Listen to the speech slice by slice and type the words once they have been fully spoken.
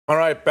All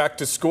right, back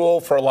to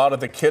school for a lot of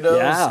the kiddos.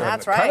 Yeah,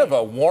 that's right. Kind of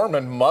a warm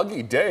and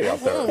muggy day out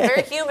there.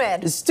 Very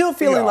humid. It's still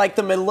feeling like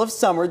the middle of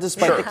summer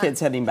despite the kids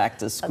heading back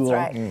to school.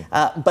 That's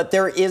right. But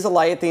there is a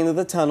light at the end of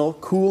the tunnel.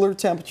 Cooler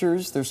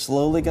temperatures, they're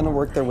slowly going to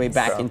work their way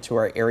back into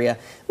our area.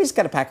 We just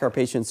got to pack our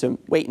patience and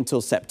wait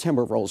until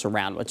September rolls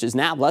around, which is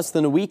now less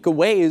than a week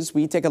away as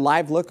we take a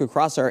live look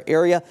across our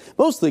area.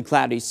 Mostly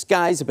cloudy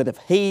skies, a bit of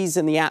haze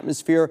in the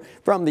atmosphere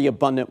from the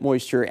abundant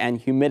moisture and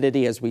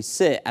humidity as we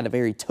sit at a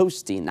very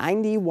toasty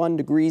 91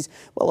 degrees,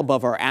 well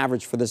above our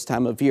average for this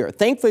time of year.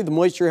 Thankfully, the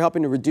moisture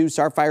helping to reduce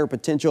our fire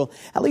potential,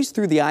 at least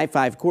through the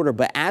I-5 corridor.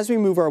 But as we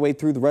move our way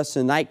through the rest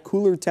of the night,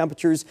 cooler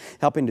temperatures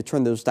helping to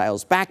turn those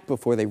dials back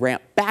before they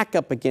ramp back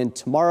up again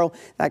tomorrow.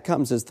 That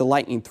comes as the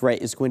lightning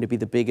threat is going to be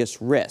the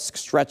biggest risk,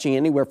 stretching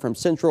anywhere from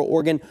central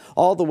Oregon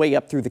all the way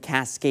up through the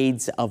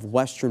Cascades of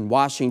western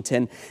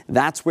Washington.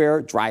 That's where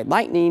dry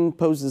lightning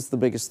poses the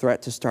biggest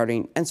threat to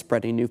starting and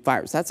spreading new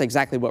fires. That's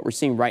exactly what we're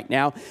seeing right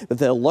now.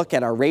 With a look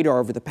at our radar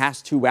over the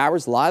past 2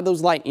 hours, a lot of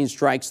those lightning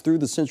strikes through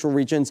the central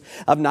regions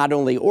of not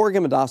only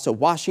Oregon but also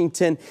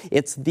Washington.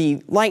 It's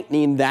the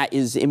lightning that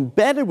is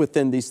embedded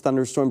within these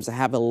thunderstorms that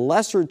have a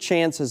lesser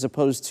chance as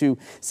opposed to,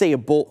 say, a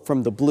bolt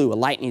from the blue, a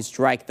lightning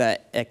strike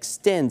that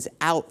extends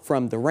out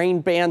from the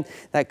rain band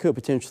that could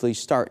potentially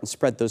start and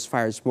spread those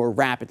fires more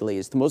rapidly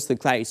as the mostly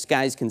cloudy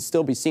skies can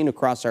still be seen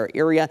across our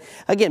area.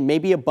 Again,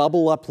 maybe a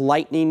bubble up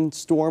lightning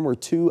storm or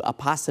two, a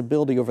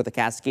possibility over the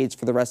Cascades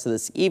for the rest of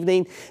this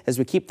evening as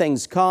we keep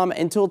things calm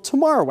until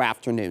tomorrow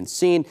afternoon,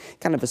 seeing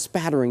kind of a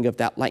spattering of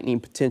that lightning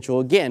potential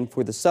again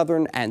for the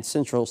southern and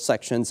central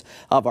sections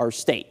of our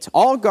state.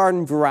 All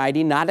garden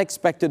variety, not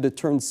expected to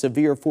turn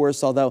severe for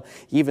us, although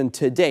even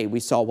today we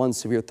saw one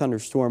severe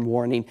thunderstorm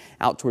warning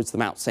out towards the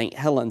Mount St.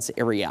 Helens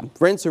area.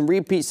 Rinse and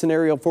repeat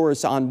scenario for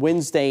us on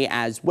Wednesday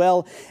as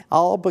well,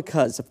 all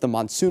because of the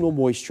monsoonal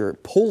moisture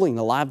pulling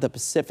a lot of the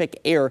Pacific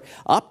air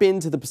up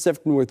into the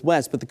Pacific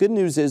Northwest. But the good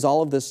news is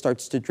all of this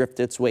starts to drift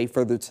its way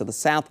further to the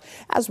south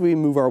as we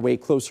move our way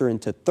closer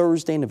into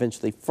Thursday and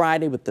eventually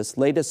Friday, with this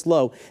latest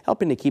low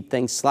helping to keep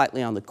things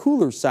slightly on the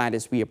cooler side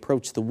as we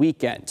approach the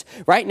weekend.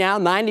 Right now,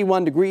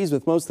 91 degrees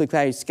with mostly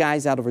cloudy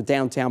skies out over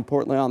downtown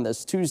Portland on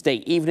this Tuesday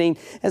evening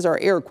as our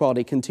air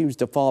quality continues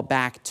to fall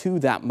back to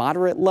that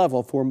moderate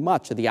level for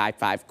much of the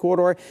I-5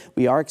 corridor.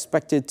 We are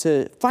expected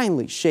to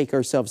finally shake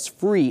ourselves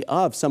free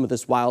of some of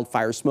this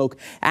wildfire smoke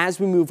as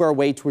we move our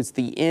way towards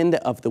the end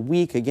of the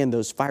week. Again,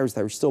 those fires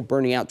that are still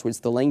burning out towards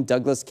the Lane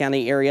Douglas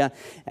County area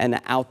and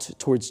out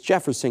towards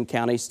Jefferson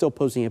County still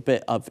posing a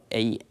bit of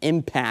an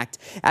impact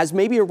as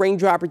maybe a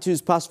raindrop or two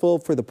is possible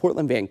for the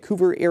Portland,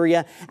 Vancouver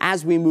area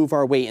as we move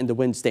our way into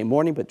Wednesday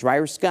morning, but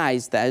drier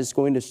skies that is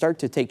going to start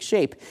to take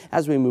shape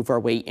as we move our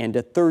way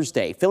into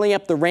Thursday. Filling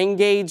up the rain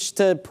gauge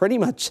to pretty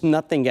much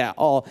nothing at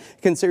all.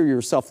 Consider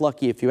yourself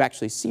lucky if you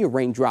actually see a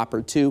raindrop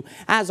or two,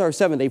 as our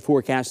 7-day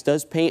forecast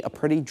does paint a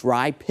pretty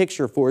dry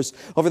picture for us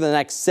over the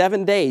next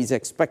 7 days,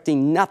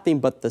 expecting nothing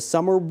but the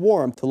summer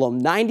warmth to low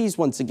 90s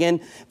once again,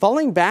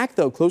 falling back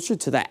though closer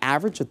to the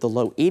average at the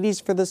low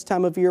 80s for this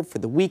time of year for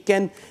the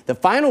weekend, the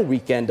final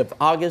weekend of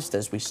August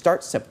as we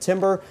start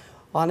September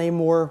on a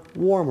more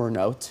warmer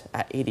note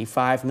at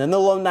 85, and then the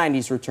low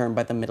 90s return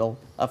by the middle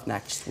of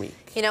next week.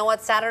 You know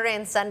what? Saturday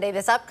and Sunday,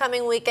 this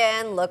upcoming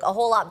weekend, look a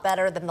whole lot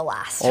better than the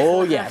last.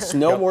 Oh, yes.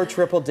 No more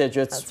triple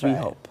digits, we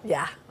hope.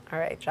 Yeah. All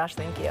right, Josh,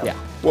 thank you. Yeah.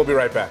 We'll be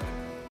right back.